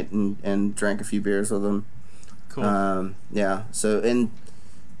all night and drank a few beers with him. Cool. Yeah. So, and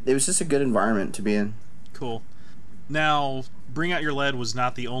it was just a good environment to be in. Cool. Now, Bring Out Your Lead was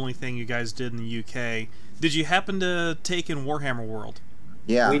not the only thing you guys did in the UK. Did you happen to take in Warhammer World?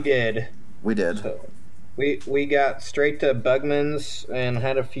 Yeah, we did. So, we got straight to Bugman's and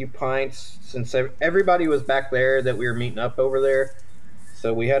had a few pints since everybody was back there that we were meeting up over there.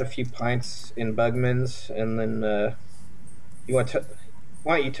 So we had a few pints in Bugman's, and then why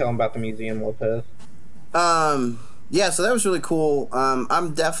don't you tell them about the museum, Lopez? Yeah, so that was really cool.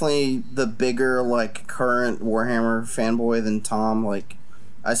 I'm definitely the bigger, like, current Warhammer fanboy than Tom. Like,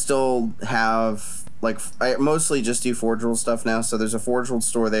 I still have, like, I mostly just do Forge World stuff now, so there's a Forge World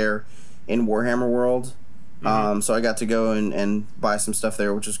store there in Warhammer World. So I got to go and buy some stuff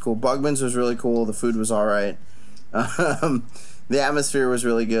there, which is cool. Bugman's was really cool. The food was all right. The atmosphere was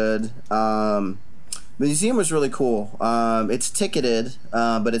really good. The museum was really cool. It's ticketed,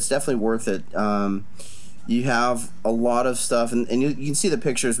 but it's definitely worth it. You have a lot of stuff, and you can see the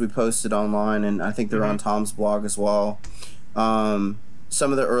pictures we posted online, and I think they're on Tom's blog as well. Some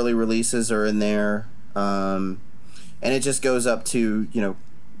of the early releases are in there, and it just goes up to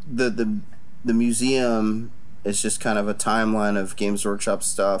the museum is just kind of a timeline of Games Workshop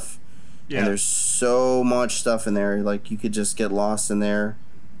stuff. Yeah. And there's so much stuff in there, like you could just get lost in there,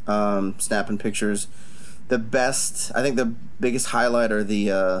 snapping pictures. I think the biggest highlight are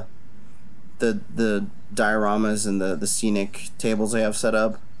the dioramas and the scenic tables they have set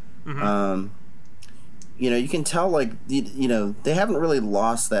up. You can tell, like, they haven't really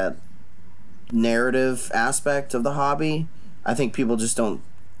lost that narrative aspect of the hobby. I think people just don't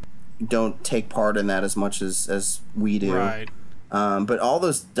take part in that as much as we do. Right. But all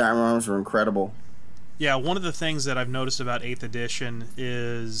those dioramas were incredible. Yeah, one of the things that I've noticed about 8th edition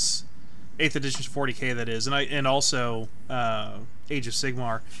is 8th edition 40K, that is, and also Age of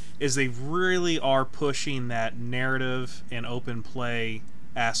Sigmar, is they really are pushing that narrative and open play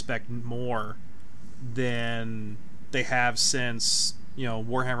aspect more than they have since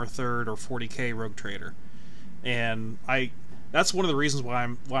Warhammer 3rd or 40K Rogue Trader, and that's one of the reasons why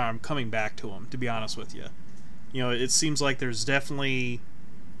I'm coming back to them, to be honest with you. It seems like there was definitely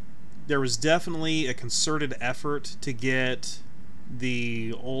a concerted effort to get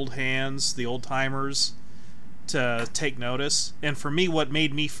the old hands, the old timers, to take notice. And for me, what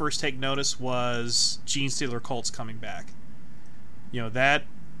made me first take notice was Genestealer cults coming back. That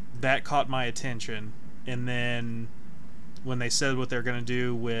caught my attention. And then when they said what they're going to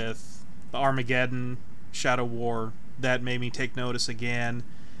do with the Armageddon, Shadow War, that made me take notice again.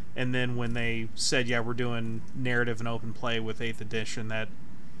 And then when they said, yeah, we're doing narrative and open play with 8th edition, that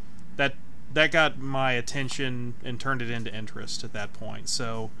got my attention and turned it into interest at that point.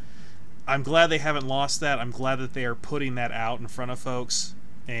 So I'm glad they haven't lost that. I'm glad that they are putting that out in front of folks,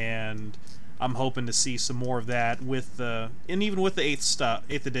 and I'm hoping to see some more of that even with the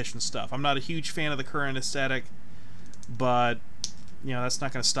 8th edition stuff. I'm not a huge fan of the current aesthetic, but that's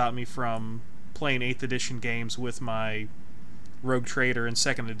not going to stop me from playing 8th edition games with my Rogue Trader and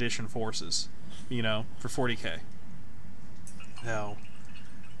 2nd edition forces, for 40K. Now,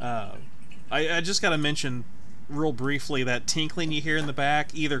 I just got to mention real briefly that tinkling you hear in the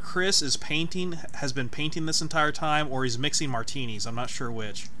back. Either Chris has been painting this entire time, or he's mixing martinis. I'm not sure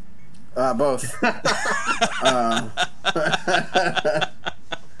which. Both. But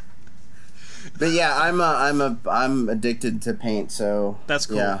yeah, I'm addicted to paint, so that's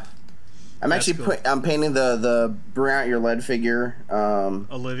cool. Yeah. I'm I'm painting the Bring Out Your Lead figure.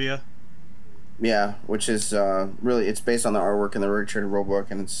 Olivia. Yeah, which is really, it's based on the artwork in the Rogue Trader rulebook,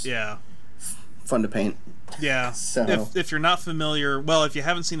 and it's fun to paint. Yeah. So if you're not familiar, well, if you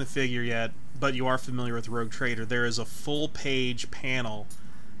haven't seen the figure yet, but you are familiar with Rogue Trader, there is a full page panel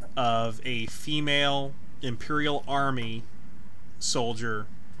of a female Imperial Army soldier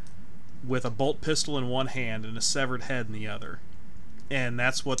with a bolt pistol in one hand and a severed head in the other. And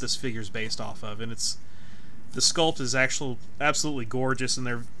that's what this figure's based off of. And The sculpt is actually absolutely gorgeous,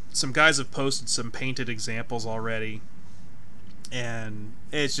 and some guys have posted some painted examples already, and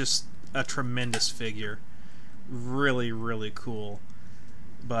it's just a tremendous figure. Really, really cool.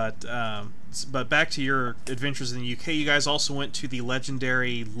 But back to your adventures in the UK, you guys also went to the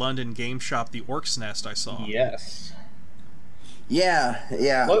legendary London game shop, the Orc's Nest, I saw. Yes. Yeah.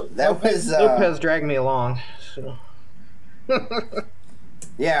 Lopez dragged me along. So.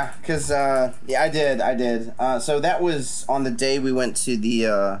 Yeah, because I did. So that was on the day we went to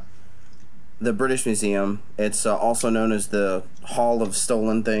the British Museum. It's also known as the Hall of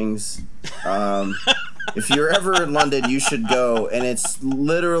Stolen Things. If you're ever in London, you should go, and it's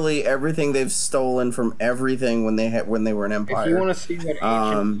literally everything they've stolen from everything when they were an empire. If you want to see what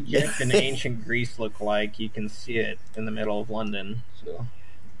ancient Egypt and ancient Greece look like, you can see it in the middle of London. So.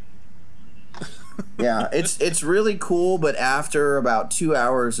 Yeah, it's really cool, but after about 2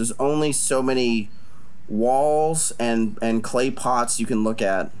 hours, there's only so many walls and clay pots you can look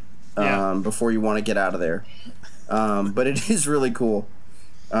at before you want to get out of there. But it is really cool.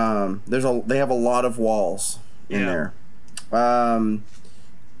 They have a lot of walls in there.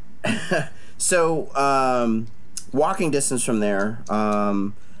 So walking distance from there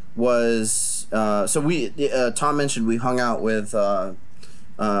was Tom mentioned we hung out with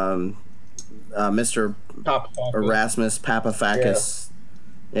Mr. Erasmus Papafakis.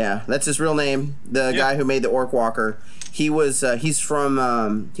 Yeah, that's his real name. The guy who made the Orc Walker. He was he's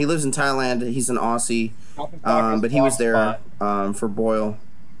from he lives in Thailand. He's an Aussie, but he was there for Boyle.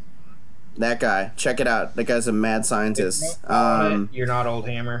 That guy, check it out. That guy's a mad scientist. You're not Old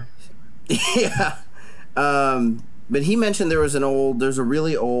Hammer. Yeah, but he mentioned there's a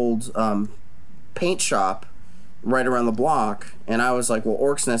really old paint shop right around the block, and I was like, well,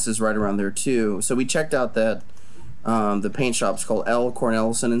 Orc's Nest is right around there too. So we checked out that the paint shop's called L.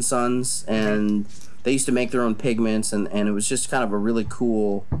 Cornelison and Sons, and they used to make their own pigments, and it was just kind of a really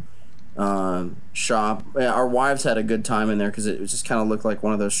cool shop. Our wives had a good time in there because it just kind of looked like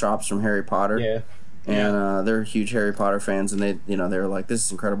one of those shops from Harry Potter. Yeah. And they're huge Harry Potter fans, and they were like, this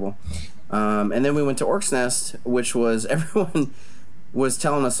is incredible. And then we went to Orc's Nest, which was everyone was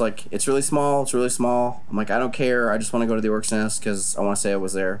telling us, like, it's really small. I'm like, I don't care. I just want to go to the Orc's Nest because I want to say I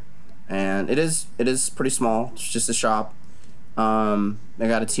was there. And it is pretty small. It's just a shop. I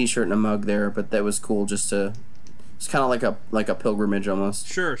got a T-shirt and a mug there, but that was cool it's kind of like a pilgrimage almost.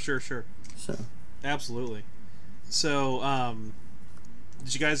 Sure. So. Absolutely. So,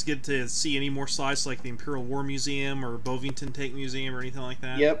 did you guys get to see any more sites like the Imperial War Museum or Bovington Tank Museum or anything like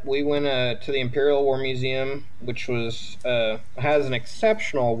that? Yep, we went to the Imperial War Museum, which was has an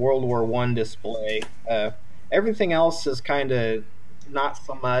exceptional World War I display. Everything else is kind of not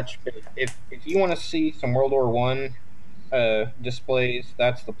so much, but if you want to see some World War I displays,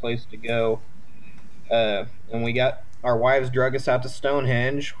 that's the place to go. And we got our wives drug us out to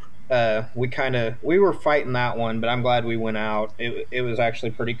Stonehenge. We were fighting that one, but I'm glad we went out. It was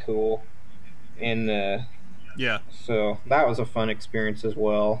actually pretty cool, and so that was a fun experience as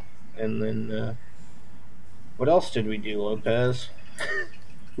well. And then what else did we do, Lopez?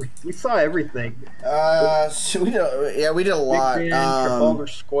 we saw everything. So we did a lot. Big Ben, Trafalgar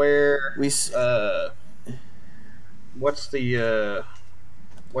Square. What's where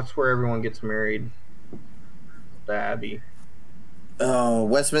everyone gets married? The Abbey. Oh,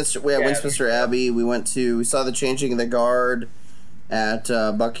 Westminster. Westminster Abbey. We saw the changing of the guard at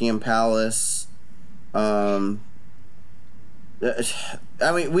Buckingham Palace. I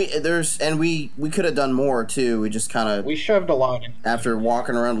mean, we could have done more too. We just kind of shoved a lot in after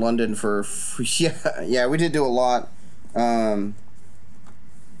walking around London for we did do a lot.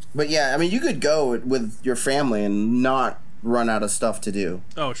 But yeah, I mean, you could go with your family and not run out of stuff to do.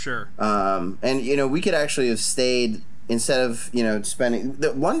 Oh, sure. And we could actually have stayed. Instead of spending,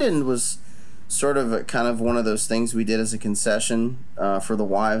 London was sort of kind of one of those things we did as a concession for the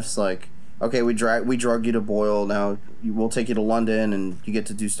wives. Like, okay, we drug you to Boyle. Now we'll take you to London, and you get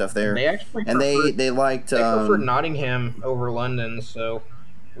to do stuff there. They actually they liked. They preferred Nottingham over London, so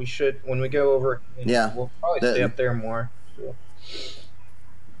we should when we go over. We'll probably stay up there more. So.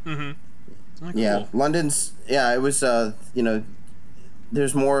 Mm-hmm. Oh, cool. Yeah, London's. Yeah, it was.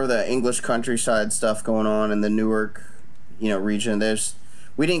 There's more of the English countryside stuff going on in the Newark. Region.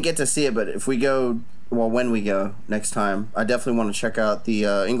 We didn't get to see it, but if we go, when we go next time, I definitely want to check out the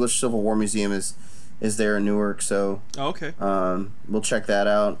English Civil War Museum is there in Newark. So okay, we'll check that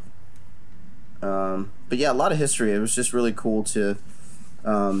out. But yeah, a lot of history. It was just really cool to.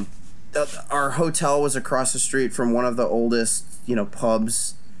 Our hotel was across the street from one of the oldest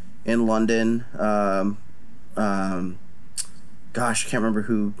pubs in London. Gosh, I can't remember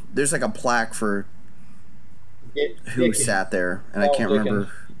who. There's like a plaque for who Dickens. sat there, and I Paul can't Dickens.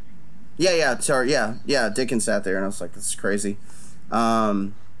 remember. Yeah, sorry, yeah. Dickens sat there, and I was like, "This is crazy."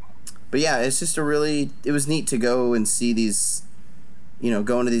 But yeah, it's just it was neat to go and see these,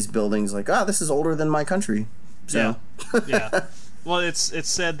 go into these buildings. Like, this is older than my country. So. Yeah. Well, it's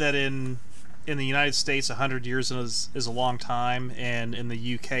said that in the United States, 100 years is a long time, and in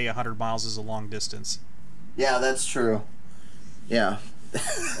the UK, 100 miles is a long distance. Yeah, that's true. Yeah.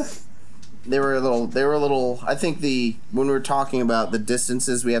 They were a little. I think when we were talking about the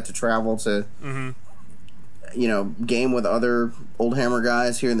distances we have to travel to, game with other Old Hammer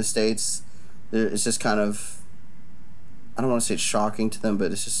guys here in the States, it's just kind of. I don't want to say it's shocking to them,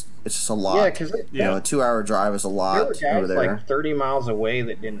 but it's just a lot. Yeah, because a 2-hour drive is a lot there were guys over there. like 30 miles away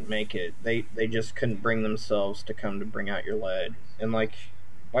that didn't make it. They just couldn't bring themselves to come to bring out your lead. And like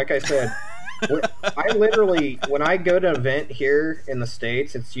I said, I literally, when I go to an event here in the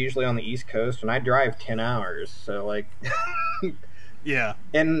States, it's usually on the East Coast, and I drive 10 hours. So like, yeah.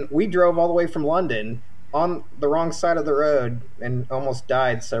 And we drove all the way from London on the wrong side of the road and almost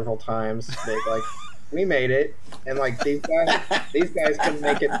died several times. Like. We made it, and like these guys couldn't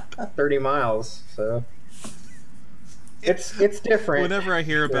make it 30 miles. So it's different. Whenever I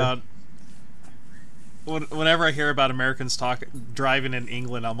hear about Americans driving in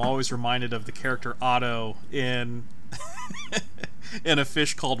England, I'm always reminded of the character Otto in in A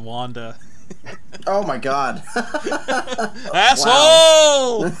Fish Called Wanda. Oh my God!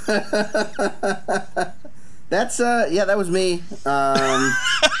 Asshole! That's that was me.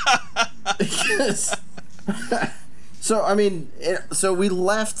 So I mean,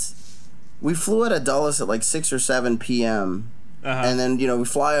 we flew out of Dulles at like 6 or 7 p.m. And then we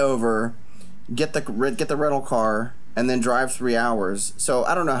fly over, get the rental car, and then drive 3 hours. So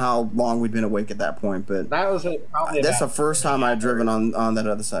I don't know how long we'd been awake at that point, but that was probably that's the first time I'd driven on that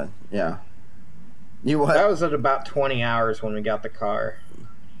other side. Yeah. You what? That was at about 20 hours when we got the car.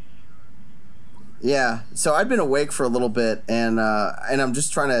 Yeah, so I'd been awake for a little bit, and I'm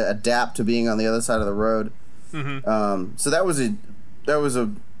just trying to adapt to being on the other side of the road. So that was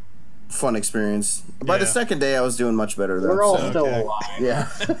a fun experience. By the second day, I was doing much better. Though, we're all still alive. Yeah.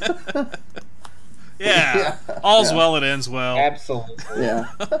 Yeah. All's well that ends well. Absolutely. Yeah.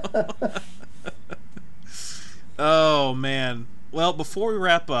 Oh man. Well, before we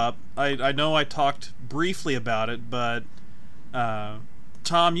wrap up, I know I talked briefly about it, but.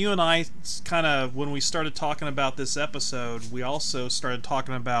 Tom, you and I kind of, when we started talking about this episode, we also started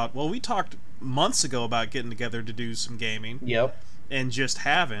talking about, we talked months ago about getting together to do some gaming. Yep. And just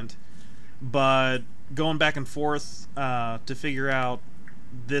haven't. But going back and forth to figure out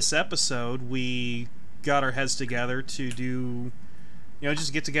this episode, we got our heads together to do,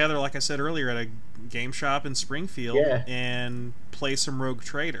 just get together, like I said earlier, at a game shop in Springfield and play some Rogue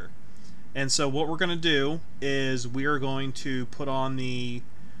Trader. And so what we're going to do is we are going to put on the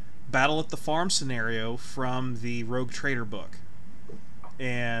Battle at the Farm scenario from the Rogue Trader book.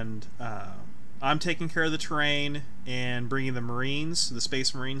 And I'm taking care of the terrain and bringing the Marines, the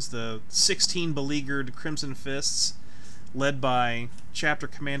Space Marines, the 16 beleaguered Crimson Fists, led by Chapter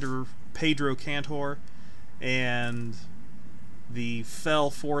Commander Pedro Cantor, and the fell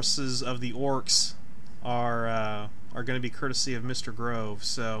forces of the Orcs are going to be courtesy of Mr. Grove.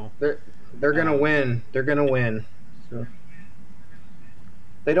 So they're gonna win. They're gonna win. So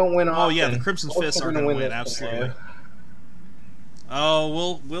they don't win often. Oh yeah, the Crimson Fists are gonna win. Absolutely.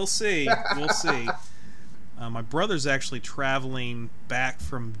 Oh, we'll see. We'll see. My brother's actually traveling back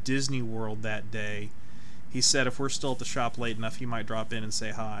from Disney World that day. He said if we're still at the shop late enough, he might drop in and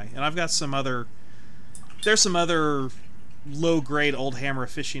say hi. And I've got there's some other low-grade Old Hammer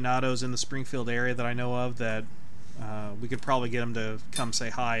aficionados in the Springfield area that I know of that we could probably get them to come say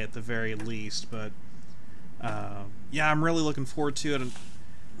hi at the very least. But I'm really looking forward to it.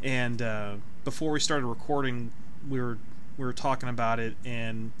 And before we started recording, we were talking about it,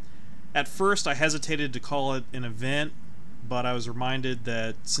 and at first I hesitated to call it an event, but I was reminded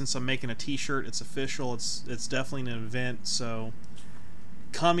that since I'm making a t-shirt, it's official, it's definitely an event. So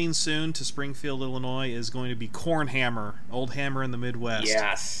coming soon to Springfield, Illinois is going to be Corn Hammer, Old Hammer in the Midwest.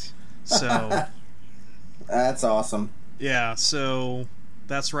 Yes. So that's awesome. Yeah, so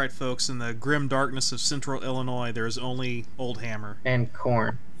that's right, folks. In the grim darkness of central Illinois, there is only Old Hammer. And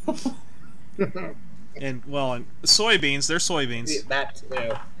corn. And soybeans, they're soybeans. That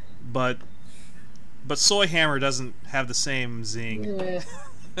too. But Soy Hammer doesn't have the same zing. Yeah.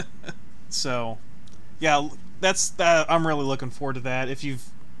 So, yeah, I'm really looking forward to that. If you've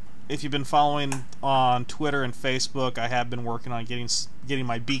been following on Twitter and Facebook, I have been working on getting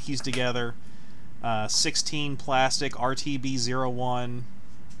my beakies together. 16 plastic RTB-01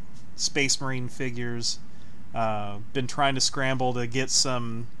 Space Marine figures. Been trying to scramble to get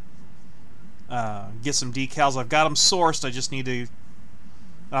some decals. I've got them sourced. I just need to.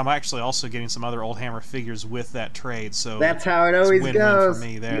 I'm actually also getting some other Old Hammer figures with that trade. So that's how it always win-win goes. For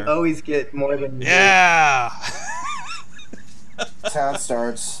me there. You always get more than yeah. That's how it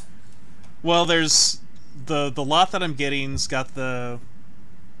starts. Well, there's the lot that I'm getting's got the,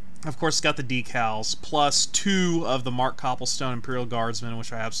 of course, it's got the decals plus 2 of the Mark Copplestone Imperial Guardsmen,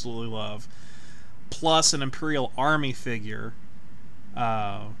 which I absolutely love, plus an Imperial Army figure,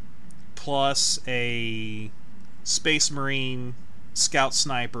 plus a Space Marine Scout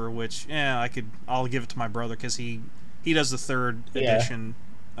Sniper, which I'll give it to my brother because he does the 3rd edition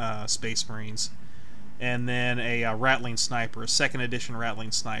Space Marines, and then a Rattling Sniper, a 2nd edition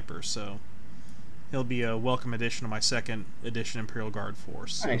Rattling Sniper. So he'll be a welcome addition to my 2nd edition Imperial Guard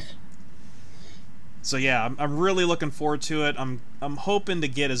force. Nice. So yeah, I'm really looking forward to it. I'm hoping to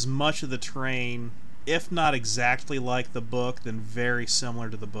get as much of the terrain, if not exactly like the book, then very similar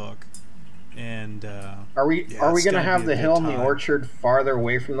to the book. And are we going to have the hill in the time. orchard farther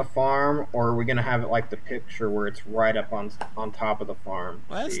away from the farm, or are we going to have it like the picture where it's right up on top of the farm?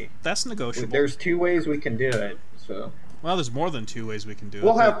 Well, that's negotiable. There's 2 ways we can do it. So well, there's more than 2 ways we can do it.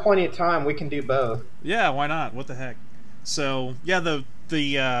 We'll have plenty of time. We can do both. Yeah, why not? What the heck? So yeah, the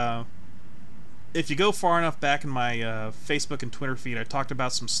if you go far enough back in my Facebook and Twitter feed, I talked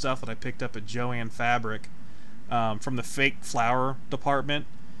about some stuff that I picked up at Joann Fabric from the fake flower department.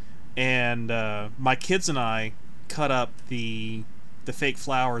 And my kids and I cut up the fake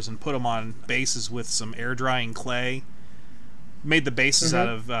flowers and put them on bases with some air drying clay. Made the bases out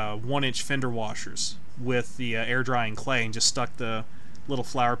of 1-inch fender washers with the air drying clay, and just stuck the little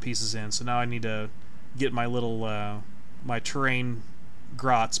flower pieces in. So now I need to get my little my terrain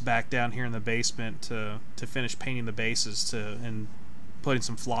grots back down here in the basement to finish painting the bases and putting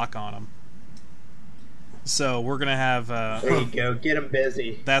some flock on them. So we're gonna have. There you go. Get them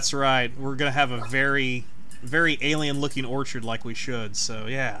busy. That's right. We're gonna have a very, very alien-looking orchard like we should. So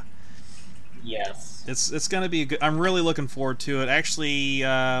yeah. Yes. It's gonna be a good. I'm really looking forward to it. Actually,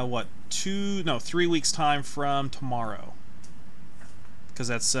 3 weeks time from tomorrow. Because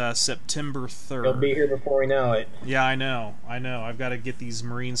that's September 3rd. You'll be here before we know it. Yeah, I know. I've got to get these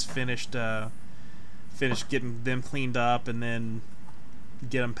Marines finished getting them cleaned up and then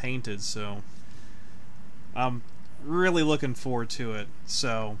get them painted. So I'm really looking forward to it.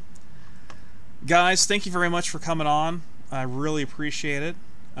 So, guys, thank you very much for coming on. I really appreciate it.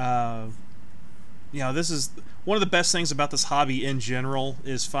 This is one of the best things about this hobby in general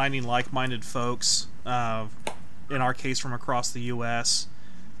is finding like-minded folks. In our case, from across the U.S.,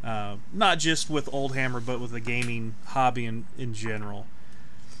 not just with Old Hammer, but with the gaming hobby in general.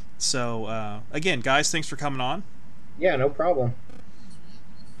 So, again, guys, thanks for coming on. Yeah, no problem.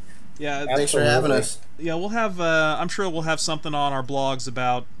 Yeah, thanks for having us. Yeah, we'll have. I'm sure we'll have something on our blogs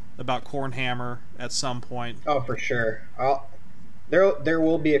about Cornhammer at some point. Oh, for sure. There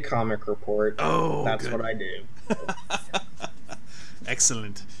will be a comic report. Oh, that's good. What I do.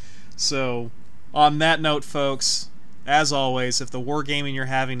 Excellent. So, on that note, folks, as always, if the wargaming you're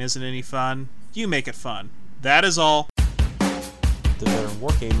having isn't any fun, you make it fun. That is all. The Veteran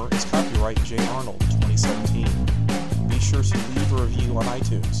Wargamer is copyright J. Arnold 2017. Be sure to leave a review on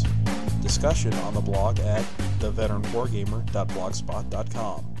iTunes. Discussion on the blog at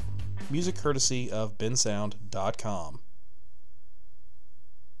theveteranwargamer.blogspot.com. Music courtesy of bensound.com.